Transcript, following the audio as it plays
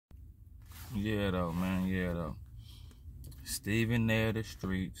Yeah, though, man. Yeah, though. Stephen Nair the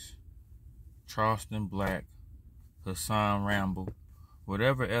Streets, Charleston Black, Hassan Ramble,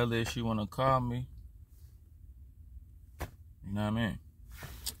 whatever else you want to call me. You know what I mean?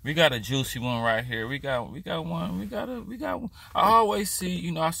 We got a juicy one right here. We got one. I always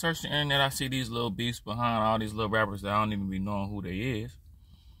see, I search the internet, I see these little beefs behind all these little rappers that I don't even be knowing who they is.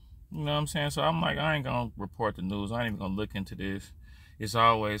 You know what I'm saying? So I'm like, I ain't gonna report the news. I ain't even gonna look into this. It's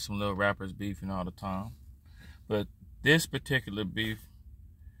always some little rappers beefing all the time. But this particular beef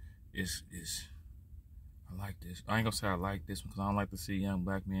is I like this. I ain't gonna say I like this because I don't like to see young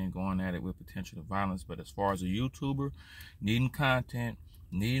black men going at it with potential to violence. But as far as a YouTuber needing content,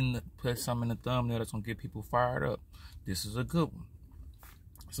 needing to put something in the thumbnail that's gonna get people fired up, this is a good one.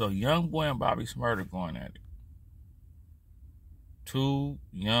 So Youngboy and Bobby Shmurda going at it. Two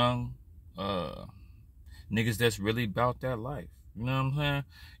young niggas that's really about that life. You know what I'm saying?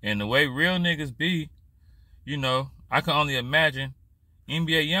 And the way real niggas be, I can only imagine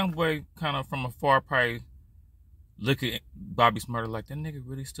NBA Youngboy kind of from afar probably look at Bobby Shmurda like, that nigga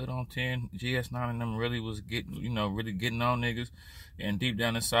really stood on 10. GS9 and them really was getting, really getting on niggas. And deep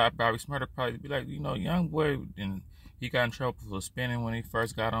down inside, Bobby Shmurda probably be like, Youngboy, and he got in trouble for spinning when he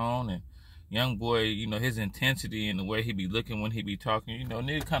first got on. And Youngboy, his intensity and the way he be looking when he be talking,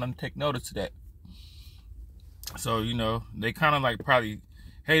 nigga kind of take notice to that. So, they kind of like probably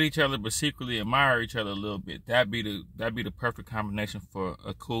hate each other but secretly admire each other a little bit. That'd be the perfect combination for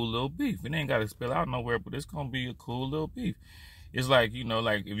a cool little beef. It ain't gotta spill out nowhere, but it's gonna be a cool little beef. It's like,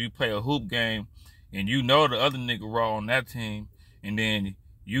 like if you play a hoop game and the other nigga raw on that team, and then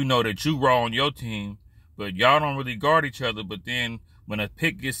that you raw on your team, but y'all don't really guard each other, but then when a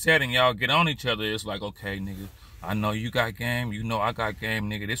pick gets set and y'all get on each other, it's like, okay, nigga, I know you got game, I got game,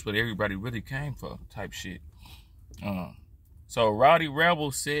 nigga. This what everybody really came for, type shit. So Rowdy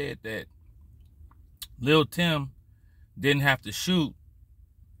Rebel said that Lil Tim didn't have to shoot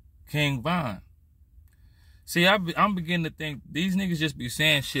King Von. See, I'm beginning to think these niggas just be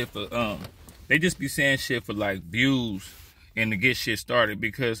saying shit for they just be saying shit for like views and to get shit started,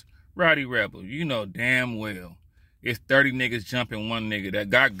 because Rowdy Rebel, damn well it's 30 niggas jumping one nigga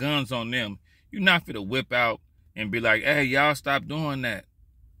that got guns on them. You not finna whip out and be like, hey, y'all stop doing that.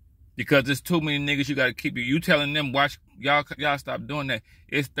 Because there's too many niggas you gotta keep. You telling them, watch, y'all stop doing that.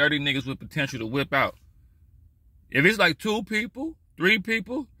 It's 30 niggas with potential to whip out. If it's like 2 people, 3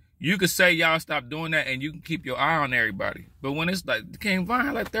 people, you could say y'all stop doing that and you can keep your eye on everybody. But when it's like, King Von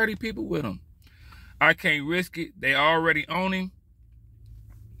had like 30 people with him. I can't risk it. They already own him.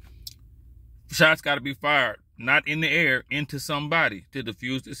 Shots gotta be fired. Not in the air, into somebody to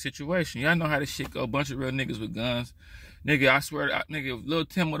defuse the situation. Y'all know how this shit go. A bunch of real niggas with guns. Nigga, I swear, nigga, if Lil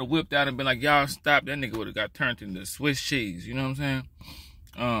Tim would have whipped out and been like, y'all stop, that nigga would have got turned into Swiss cheese. You know what I'm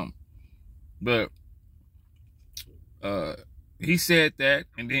saying? But he said that,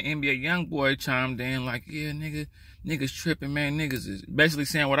 and then NBA Youngboy chimed in like, yeah, niggas tripping, man. Niggas is basically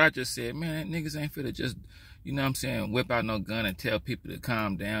saying what I just said. Man, niggas ain't fit to just, whip out no gun and tell people to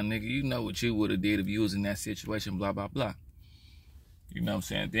calm down, nigga. You know what you would have did if you was in that situation, blah, blah, blah. You know what I'm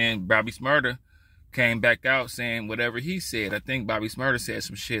saying? Then Bobby Shmurda came back out saying whatever he said. I think Bobby Shmurda said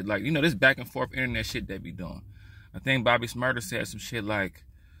some shit like, this back and forth internet shit they be doing. I think Bobby Shmurda said some shit like,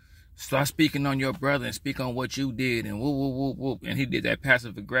 start speaking on your brother and speak on what you did and whoop, whoop, whoop, whoop. And he did that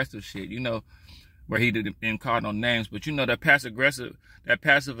passive aggressive shit, where he didn't call no names. But that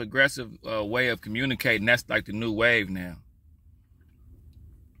passive aggressive way of communicating, that's like the new wave now.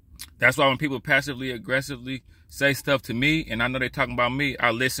 That's why when people passively aggressively say stuff to me and I know they talking about me,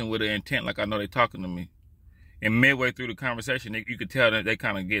 I listen with an intent like I know they talking to me. And midway through the conversation, you could tell that they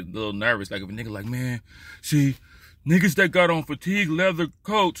kind of get a little nervous. Like if a nigga like, man, see, niggas that got on fatigue leather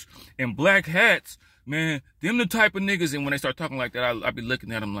coats and black hats, man, them the type of niggas. And when they start talking like that, I be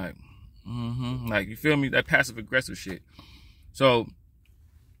looking at them like, like, you feel me? That passive aggressive shit. So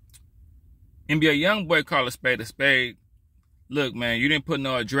NBA Youngboy call a spade a spade. Look, man, you didn't put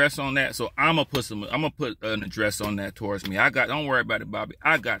no address on that, so I'm gonna put an address on that towards me. Don't worry about it, Bobby.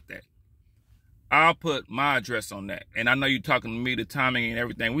 I got that. I'll put my address on that. And I know you talking to me, the timing and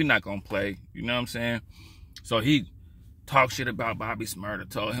everything. We're not gonna play. You know what I'm saying? So he talked shit about Bobby Shmurda,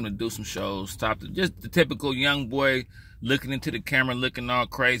 told him to do some shows, just the typical young boy looking into the camera, looking all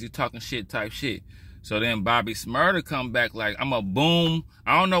crazy, talking shit type shit. So then Bobby Shmurda come back like, I'm a boom.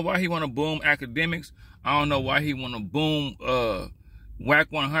 I don't know why he want to boom academics. I don't know why he want to boom Whack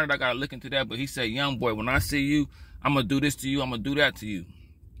 100. I got to look into that. But he said, young boy, when I see you, I'm going to do this to you. I'm going to do that to you.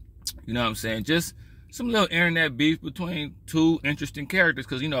 You know what I'm saying? Just some little internet beef between two interesting characters.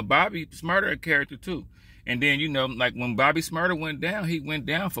 Because, Bobby Shmurda a character too. And then, you know, like when Bobby Shmurda went down, he went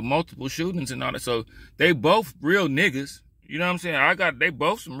down for multiple shootings and all that. So they both real niggas. You know what I'm saying? They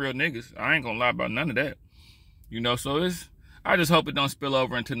both some real niggas. I ain't gonna lie about none of that. You know, so I just hope it don't spill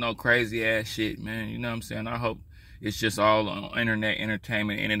over into no crazy ass shit, man. You know what I'm saying? I hope it's just all on internet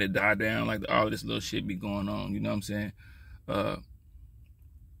entertainment and it'll die down like all this little shit be going on. You know what I'm saying?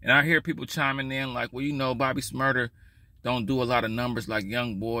 And I hear people chiming in like, well, you know, Bobby Shmurda don't do a lot of numbers like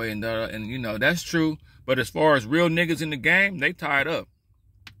Youngboy and you know, that's true. But as far as real niggas in the game, they tied up.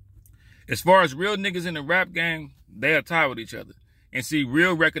 As far as real niggas in the rap game, they are tied with each other. And see,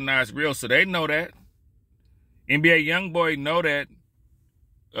 real recognize real, so they know that. NBA Youngboy know that.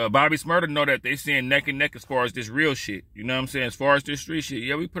 Bobby Shmurda know that. They seeing neck and neck as far as this real shit. You know what I'm saying? As far as this street shit.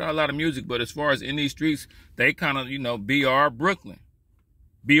 Yeah, we put out a lot of music, but as far as in these streets, they kind of, you know, BR Brooklyn.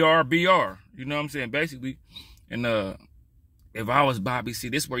 BR. You know what I'm saying? Basically. And if I was Bobby, see,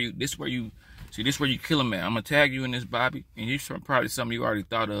 this where you kill him at. I'm gonna tag you in this, Bobby. And you probably something you already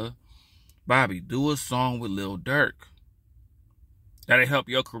thought of. Bobby, do a song with Lil Durk. That'll help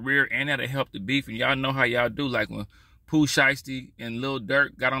your career and that'll help the beef. And y'all know how y'all do. Like when Pooh Shiesty and Lil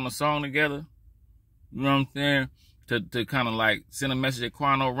Durk got on a song together. You know what I'm saying? To kind of like send a message to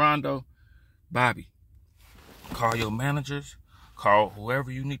Quano Rondo. Bobby, call your managers. Call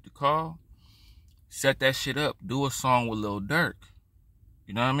whoever you need to call. Set that shit up. Do a song with Lil Durk.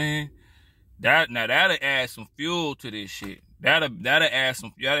 You know what I mean? That'll add some fuel to this shit. That'll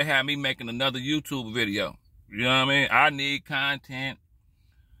have me making another YouTube video. You know what I mean? I need content.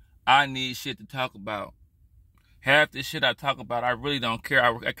 I need shit to talk about. Half this shit I talk about, I really don't care.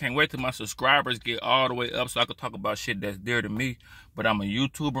 I can't wait till my subscribers get all the way up so I can talk about shit that's dear to me. But I'm a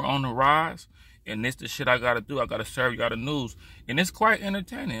YouTuber on the rise, and this the shit I gotta do. I gotta serve y'all the news. And it's quite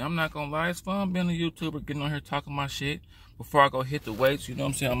entertaining. I'm not gonna lie. It's fun being a YouTuber, getting on here talking my shit before I go hit the weights. You know what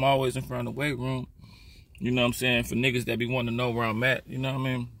I'm saying? I'm always in front of the weight room. You know what I'm saying? For niggas that be wanting to know where I'm at, you know what I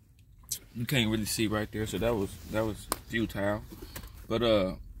mean? You can't really see right there, so that was futile. But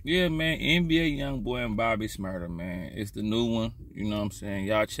yeah, man, NBA Youngboy and Bobby Shmurda, man. It's the new one. You know what I'm saying?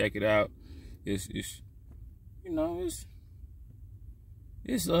 Y'all check it out. It's you know,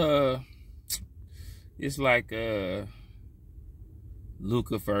 it's like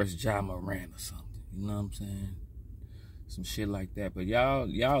Luka versus Ja Morant or something. You know what I'm saying? Some shit like that. But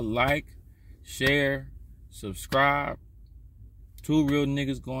y'all like, share, subscribe. Two real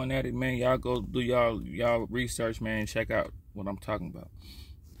niggas going at it, man. Y'all go do y'all research, man, and check out what I'm talking about.